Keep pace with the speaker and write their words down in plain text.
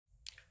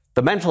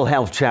The mental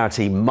health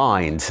charity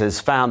Mind has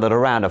found that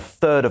around a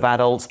third of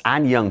adults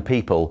and young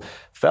people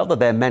felt that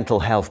their mental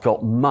health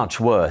got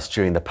much worse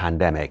during the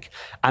pandemic.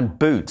 And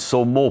Boots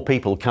saw more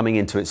people coming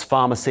into its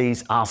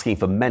pharmacies asking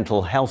for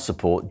mental health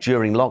support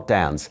during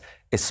lockdowns,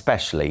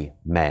 especially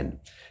men.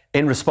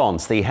 In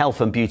response, the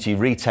health and beauty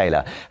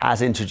retailer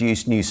has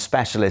introduced new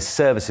specialist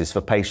services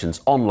for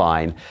patients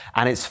online,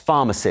 and its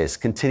pharmacists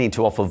continue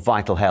to offer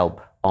vital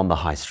help on the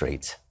high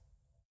street.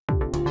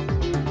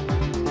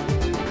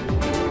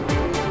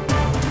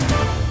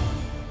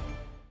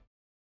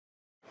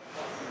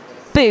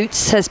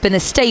 Boots has been a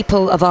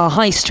staple of our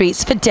high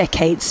streets for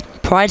decades,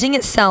 priding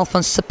itself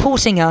on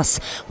supporting us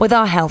with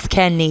our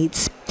healthcare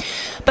needs.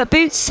 But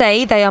Boots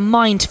say they are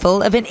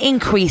mindful of an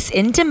increase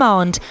in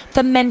demand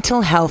for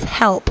mental health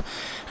help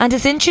and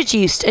has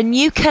introduced a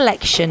new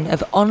collection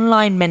of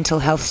online mental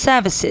health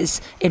services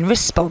in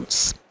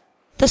response.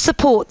 The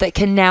support that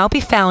can now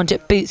be found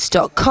at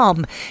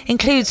boots.com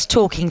includes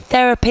talking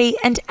therapy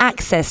and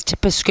access to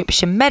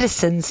prescription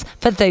medicines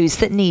for those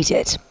that need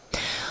it.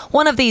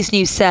 One of these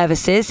new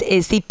services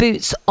is the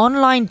Boots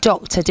online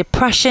doctor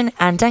depression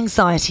and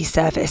anxiety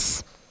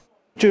service.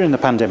 During the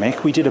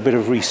pandemic, we did a bit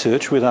of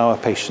research with our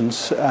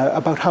patients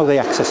about how they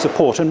access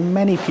support, and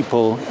many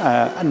people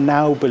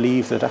now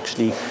believe that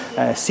actually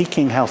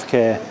seeking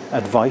healthcare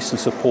advice and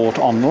support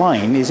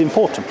online is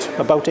important.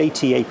 About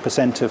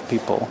 88% of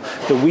people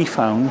that we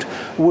found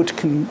would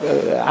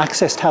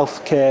access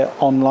healthcare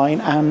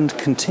online and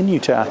continue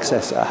to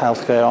access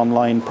healthcare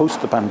online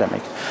post the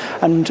pandemic.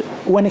 And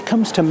when it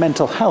comes to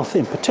mental health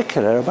in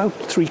particular, about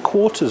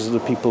 3/4 of the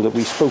people that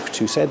we spoke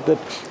to said that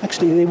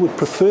actually they would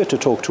prefer to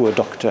talk to a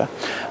doctor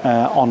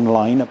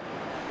online.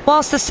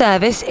 Whilst the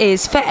service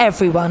is for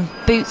everyone,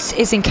 Boots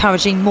is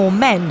encouraging more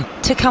men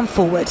to come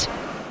forward.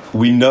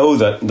 We know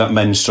that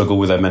men struggle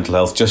with their mental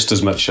health just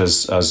as much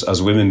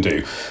as women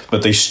do,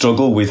 but they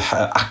struggle with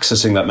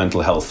accessing that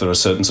mental health. There are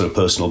certain sort of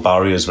personal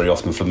barriers very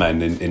often for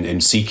men in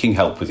seeking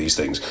help with these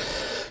things.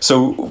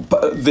 So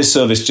this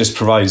service just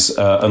provides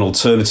an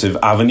alternative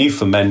avenue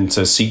for men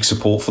to seek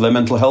support for their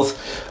mental health,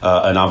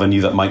 an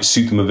avenue that might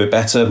suit them a bit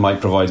better, might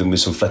provide them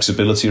with some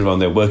flexibility around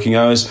their working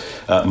hours,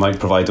 might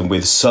provide them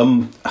with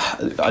some,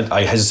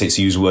 I hesitate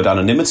to use the word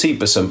anonymity,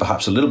 but some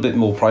perhaps a little bit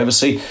more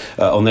privacy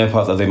on their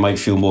part, that they might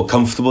feel more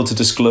comfortable to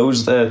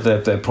disclose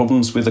their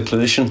problems with a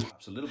clinician.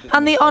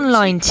 And the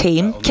online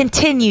team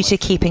continue to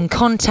keep in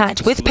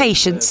contact with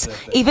patients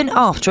even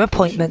after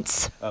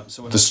appointments.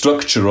 The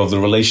structure of the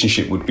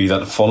relationship would be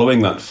that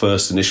following that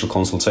first initial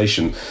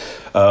consultation,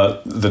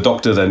 the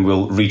doctor then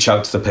will reach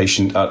out to the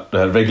patient at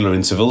regular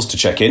intervals to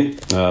check in,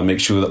 make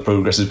sure that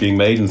progress is being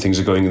made and things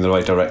are going in the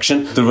right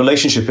direction. The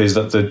relationship is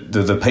that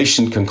the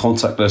patient can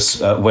contact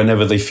us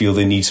whenever they feel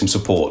they need some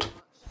support.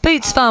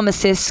 Boots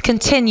pharmacists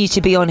continue to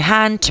be on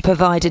hand to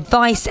provide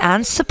advice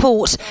and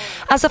support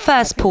as a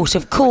first port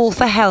of call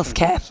for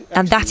healthcare,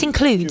 and that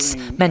includes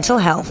mental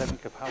health.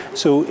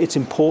 So it's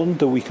important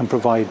that we can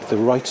provide the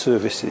right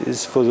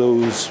services for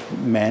those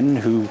men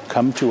who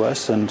come to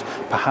us and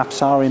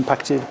perhaps are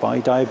impacted by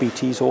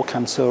diabetes or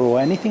cancer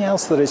or anything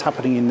else that is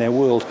happening in their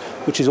world,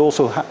 which is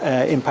also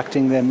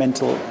impacting their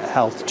mental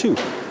health too.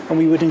 And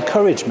we would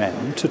encourage men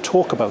to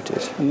talk about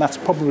it, and that's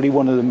probably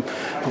one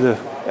of the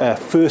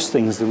first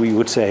things that we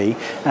would say.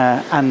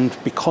 And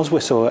because we're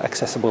so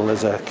accessible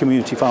as a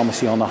community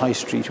pharmacy on the high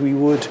street, we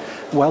would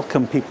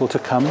welcome people to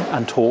come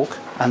and talk,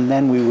 and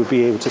then we would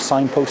be able to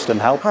signpost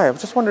and help. Hi, I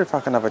just wondered if I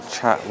can have a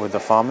chat with the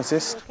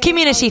pharmacist.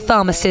 Community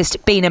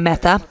pharmacist Bina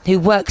Mehta, who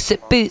works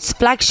at Boots'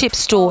 flagship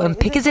store in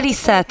Piccadilly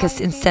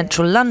Circus in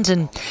central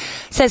London,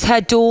 says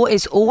her door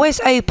is always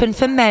open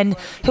for men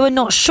who are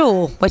not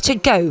sure where to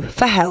go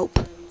for help.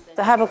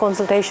 I have a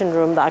consultation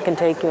room that I can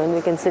take you and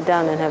we can sit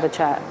down and have a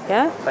chat,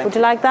 yeah? Would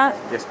you like that?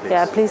 Yes, please.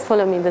 Yeah, please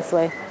follow me this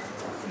way.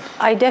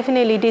 I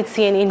definitely did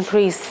see an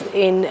increase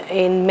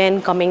in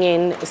men coming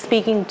in,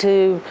 speaking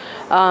to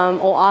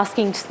or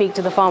asking to speak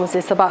to the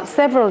pharmacist about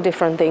several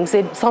different things.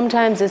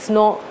 Sometimes it's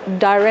not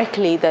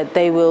directly that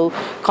they will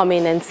come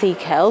in and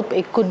seek help.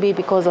 It could be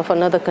because of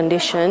another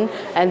condition,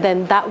 and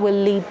then that will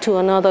lead to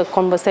another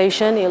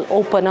conversation. It'll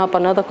open up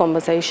another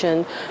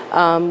conversation,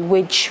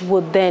 which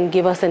would then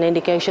give us an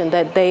indication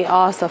that they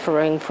are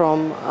suffering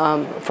from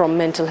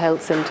mental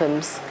health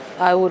symptoms.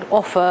 I would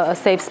offer a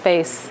safe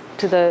space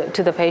to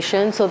the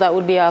patient, so that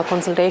would be our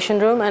consultation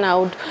room, and I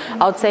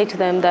would say to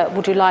them that,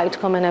 would you like to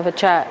come and have a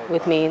chat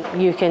with me?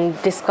 You can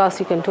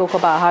discuss, you can talk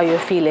about how you're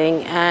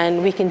feeling,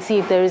 and we can see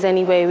if there is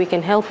any way we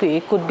can help you.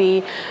 It could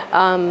be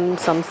some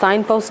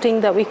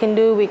signposting that we can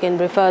do. We can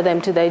refer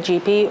them to their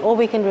GP, or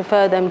we can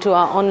refer them to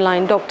our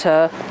online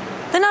doctor.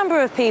 The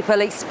number of people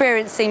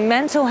experiencing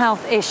mental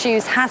health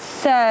issues has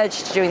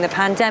surged during the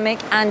pandemic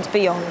and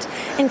beyond.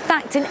 In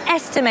fact, an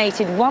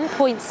estimated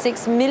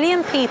 1.6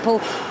 million people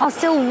are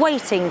still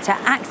waiting to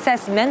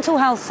access mental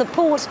health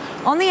support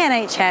on the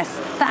NHS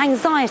for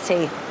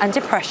anxiety and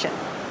depression.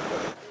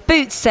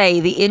 Boots say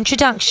the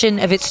introduction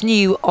of its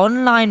new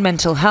online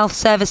mental health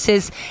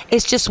services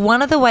is just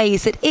one of the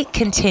ways that it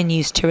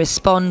continues to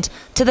respond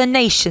to the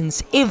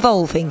nation's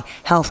evolving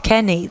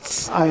healthcare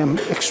needs. I am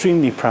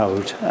extremely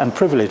proud and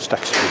privileged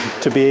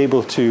actually to be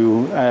able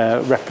to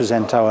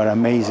represent our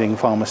amazing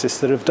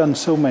pharmacists that have done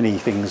so many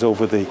things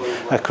over the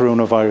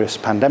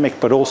coronavirus pandemic,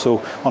 but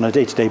also on a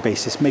day-to-day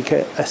basis make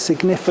a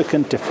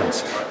significant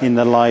difference in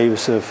the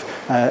lives of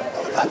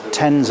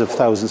tens of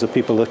thousands of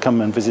people that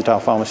come and visit our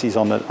pharmacies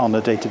on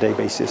a day-to-day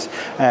basis.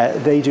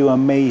 They do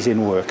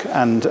amazing work,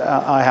 and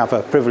I have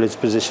a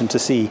privileged position to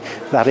see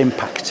that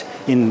impact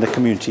in the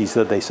communities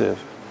that they serve.